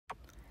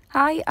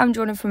Hi, I'm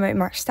Jordan from Motor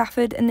Match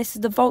Stafford, and this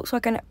is the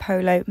Volkswagen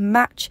Polo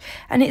Match,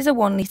 and it is a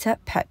 1 litre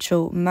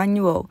petrol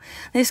manual.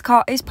 This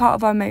car is part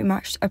of our Motor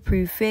Match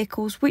approved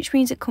vehicles, which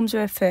means it comes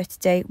with a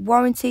 30-day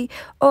warranty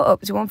or up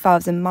to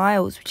 1,000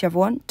 miles, whichever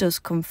one does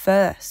come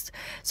first.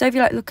 So if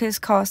you like the look at this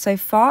car so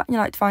far and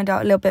you'd like to find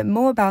out a little bit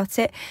more about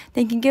it,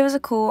 then you can give us a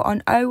call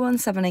on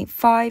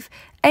 01785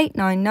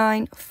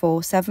 899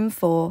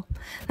 474.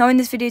 Now in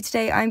this video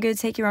today, I'm going to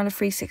take you around a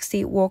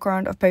 360 walk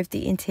around of both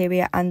the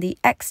interior and the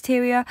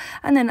exterior,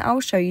 and then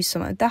I'll show you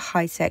some of the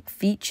high-tech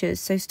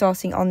features. So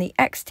starting on the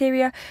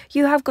exterior,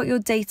 you have got your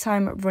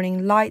daytime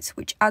running lights,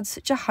 which adds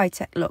such a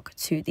high-tech look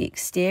to the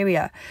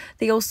exterior.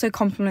 They also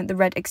complement the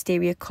red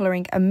exterior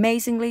colouring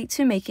amazingly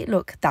to make it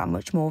look that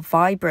much more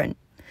vibrant.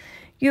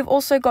 You've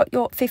also got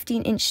your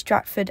 15-inch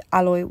Stratford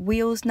alloy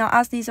wheels. Now,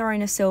 as these are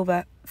in a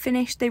silver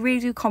finish, they really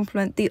do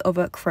complement the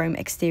other chrome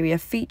exterior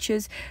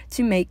features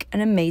to make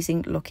an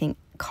amazing looking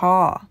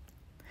car.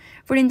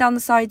 Running down the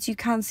sides, you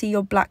can see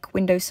your black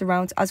window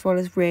surrounds as well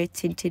as rear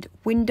tinted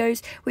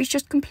windows, which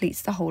just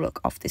completes the whole look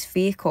of this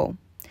vehicle.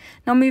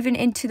 Now moving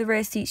into the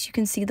rear seats, you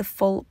can see the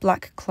full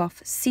black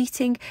cloth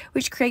seating,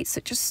 which creates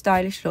such a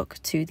stylish look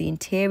to the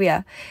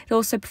interior. It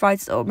also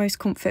provides the utmost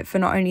comfort for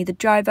not only the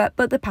driver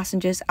but the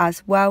passengers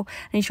as well,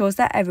 and ensures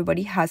that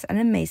everybody has an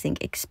amazing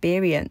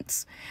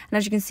experience. And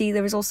as you can see,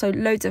 there is also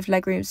loads of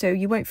legroom, so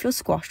you won't feel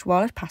squashed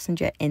while a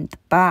passenger in the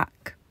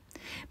back.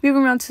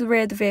 Moving around to the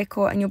rear of the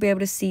vehicle, and you'll be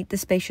able to see the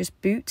spacious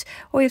boot.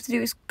 All you have to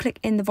do is click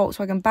in the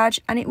Volkswagen badge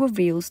and it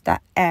reveals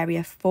that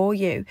area for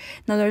you.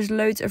 Now there's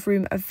loads of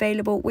room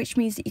available, which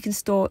means that you can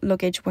store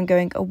luggage when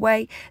going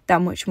away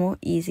that much more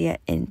easier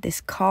in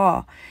this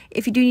car.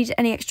 If you do need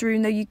any extra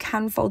room though, you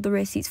can fold the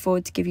rear seats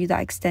forward to give you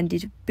that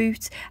extended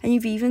boot, and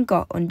you've even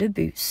got under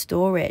boot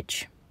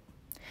storage.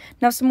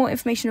 Now some more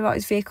information about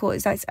this vehicle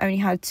is that it's only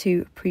had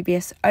 2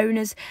 previous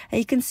owners, and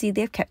you can see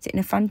they've kept it in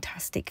a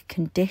fantastic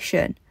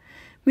condition.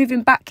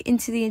 Moving back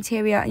into the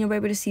interior, and you'll be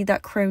able to see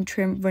that chrome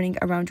trim running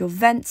around your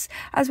vents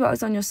as well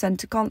as on your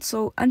centre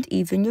console and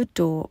even your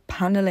door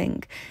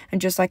panelling.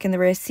 And just like in the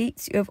rear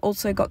seats, you have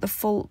also got the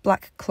full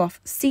black cloth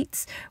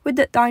seats with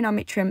the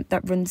dynamic trim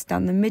that runs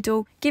down the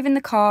middle, giving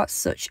the car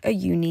such a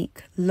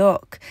unique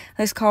look.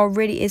 This car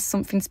really is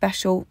something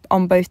special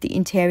on both the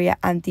interior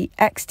and the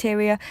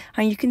exterior,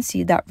 and you can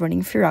see that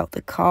running throughout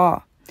the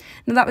car.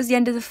 Now that was the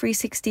end of the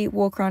 360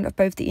 walk around of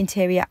both the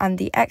interior and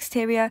the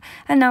exterior,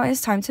 and now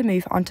it's time to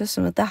move on to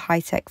some of the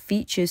high-tech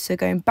features. So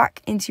going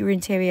back into your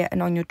interior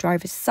and on your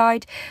driver's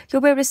side,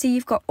 you'll be able to see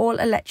you've got all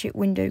electric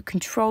window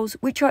controls,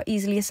 which are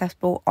easily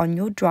accessible on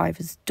your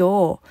driver's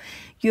door.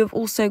 You have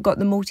also got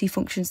the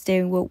multi-function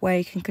steering wheel where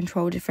you can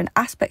control different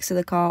aspects of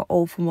the car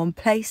all from one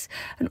place,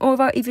 and all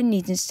without even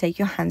needing to take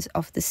your hands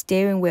off the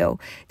steering wheel.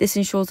 This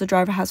ensures the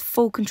driver has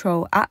full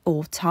control at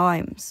all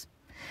times.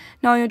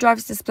 Now on your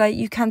driver's display,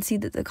 you can see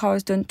that the car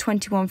has done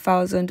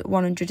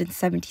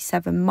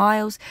 21,177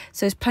 miles,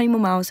 so there's plenty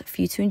more miles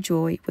for you to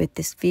enjoy with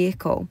this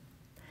vehicle.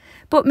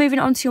 But moving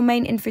on to your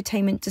main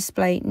infotainment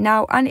display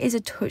now, and it is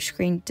a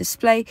touchscreen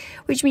display,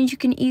 which means you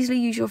can easily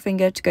use your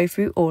finger to go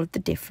through all of the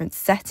different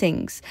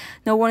settings.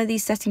 Now one of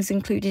these settings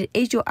included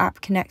is your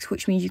app connect,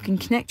 which means you can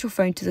connect your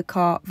phone to the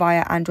car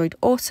via Android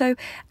Auto,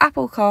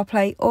 Apple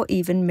CarPlay or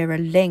even Mirror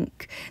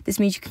Link. This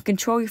means you can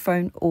control your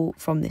phone all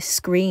from this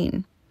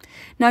screen.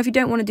 Now if you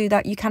don't want to do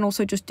that, you can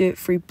also just do it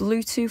through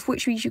Bluetooth,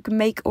 which means you can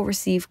make or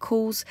receive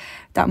calls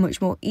that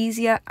much more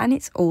easier, and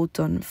it's all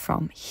done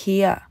from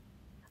here.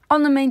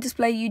 On the main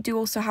display, you do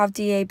also have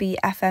DAB,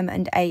 FM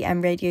and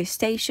AM radio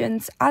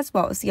stations, as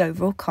well as the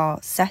overall car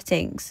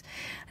settings.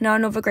 Now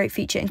another great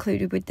feature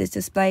included with this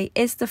display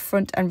is the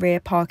front and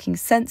rear parking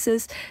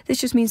sensors. This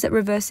just means that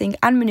reversing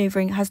and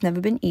manoeuvring has never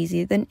been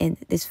easier than in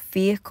this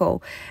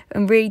vehicle,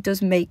 and really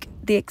does make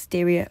the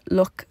exterior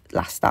look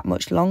last that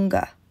much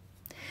longer.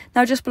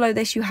 Now just below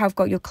this, you have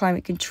got your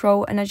climate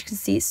control, and as you can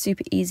see, it's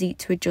super easy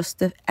to adjust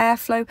the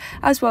airflow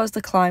as well as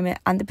the climate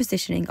and the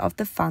positioning of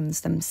the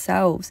fans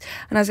themselves.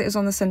 And as it is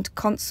on the centre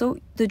console,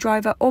 the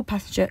driver or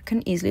passenger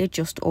can easily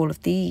adjust all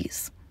of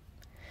these.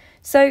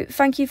 So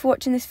thank you for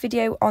watching this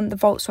video on the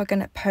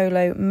Volkswagen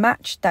Polo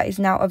Match that is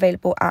now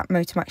available at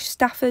Motor Match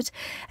Stafford.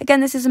 Again,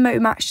 this is a Motor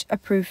Match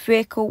approved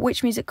vehicle,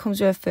 which means it comes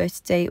with a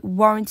 30-day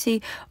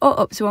warranty or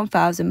up to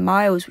 1,000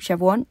 miles,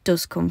 whichever one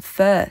does come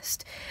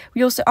first.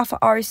 We also offer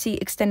ROC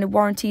extended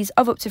warranties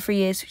of up to 3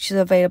 years, which is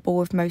available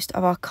with most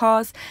of our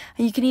cars,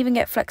 and you can even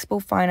get flexible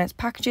finance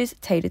packages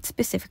tailored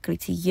specifically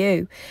to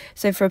you.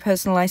 So for a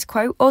personalised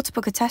quote or to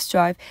book a test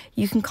drive,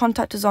 you can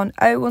contact us on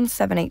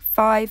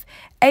 01785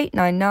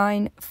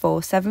 899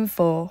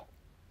 474.